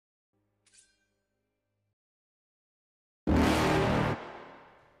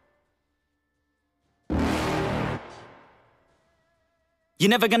You're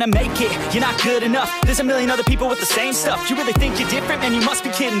never gonna make it, you're not good enough. There's a million other people with the same stuff. You really think you're different? Man, you must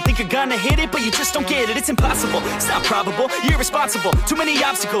be kidding. Think you're gonna hit it, but you just don't get it. It's impossible, it's not probable, you're irresponsible. Too many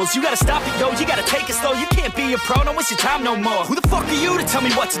obstacles, you gotta stop it, yo. You gotta take it slow, you can't be a pro. Don't waste your time no more. Who the fuck are you to tell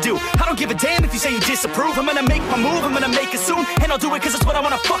me what to do? I don't give a damn if you say you disapprove. I'm gonna make my move, I'm gonna make it soon. And I'll do it cause it's what I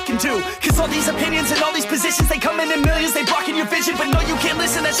wanna fucking do. Cause all these opinions and all these positions, they come in millions, they blocking your vision. But no, you can't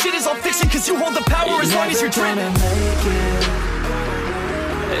listen, that shit is all fiction. Cause you hold the power as long as you're dreaming.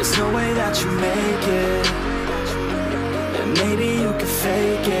 There's no way that you make it. And maybe you can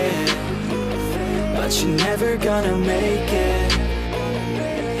fake it, but you're never gonna make it.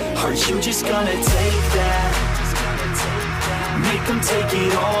 Aren't you just gonna take that? Make them take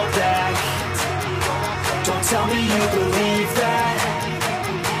it all back. Don't tell me you believe that.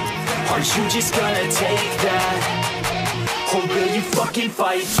 Aren't you just gonna take that? Or will you fucking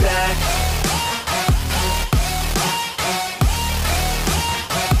fight back?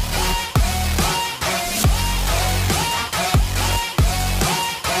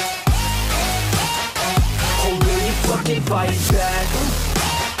 Fight back.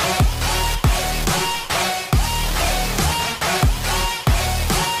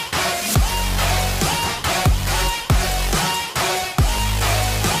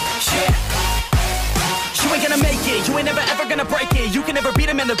 You ain't never ever gonna break it. You can never beat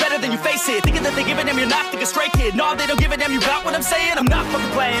them and they're better than you face it. Thinking that they give a damn, you're not thinking straight, kid. No, they don't give a damn, you got what I'm saying? I'm not fucking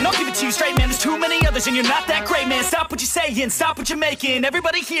playing, I'll give it to you straight, man. There's too many others and you're not that great, man. Stop what you're saying, stop what you're making.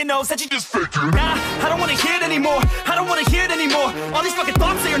 Everybody here knows that you just faking. Nah, I don't wanna hear it anymore, I don't wanna hear it anymore. All these fucking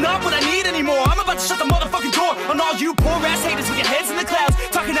thoughts, they are not what I need anymore. I'm about to shut the motherfucking door on all you poor ass haters with your heads in the clouds,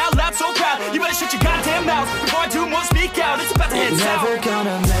 talking out loud so proud. You better shut your goddamn mouth before I do more speak out. It's about to head south. You're never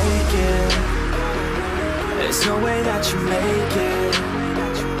gonna make it. There's no way that you make it.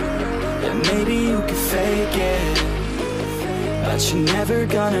 And maybe you can fake it, but you're never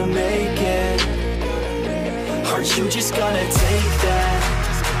gonna make it. Aren't you just gonna take that?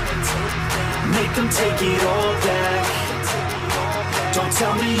 Make them take it all back. Don't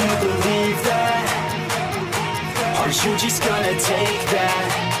tell me you believe that. Aren't you just gonna take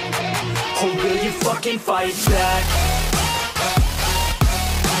that? Or will you fucking fight back?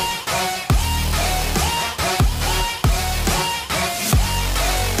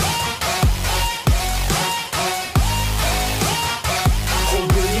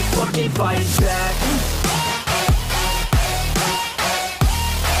 Fight back.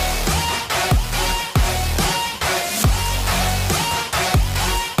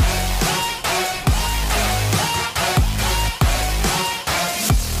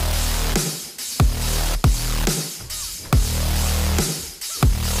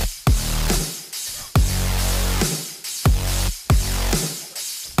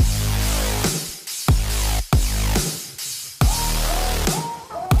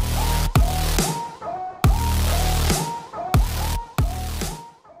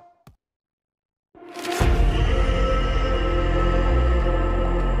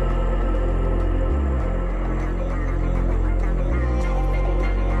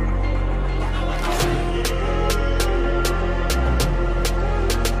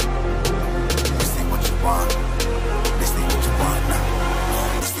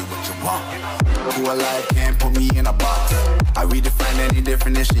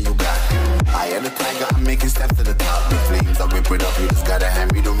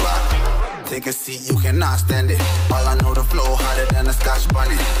 Take a seat, you cannot stand it. All I know, the flow harder than a Scotch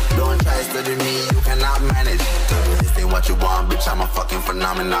bunny. Don't try studying me, you cannot manage. This ain't what you want, bitch, I'm a fucking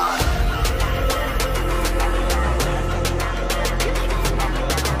phenomenon.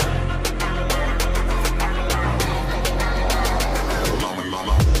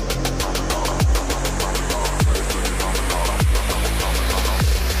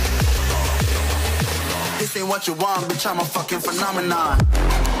 This ain't what you want, bitch, I'm a fucking phenomenon.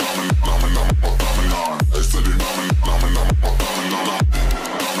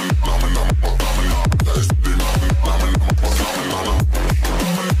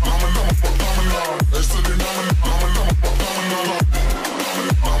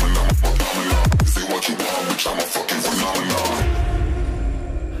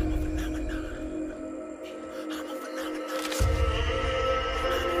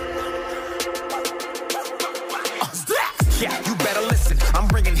 Yeah, you better listen. I'm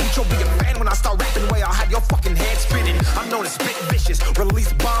bringing heat, you'll be a fan when I start rapping. Way I'll have your fucking head spinning. I'm known as spit vicious,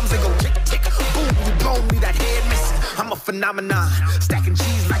 release bombs and go tick tick boom. You blow me that head missing. I'm a phenomenon, stacking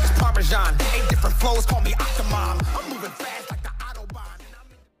cheese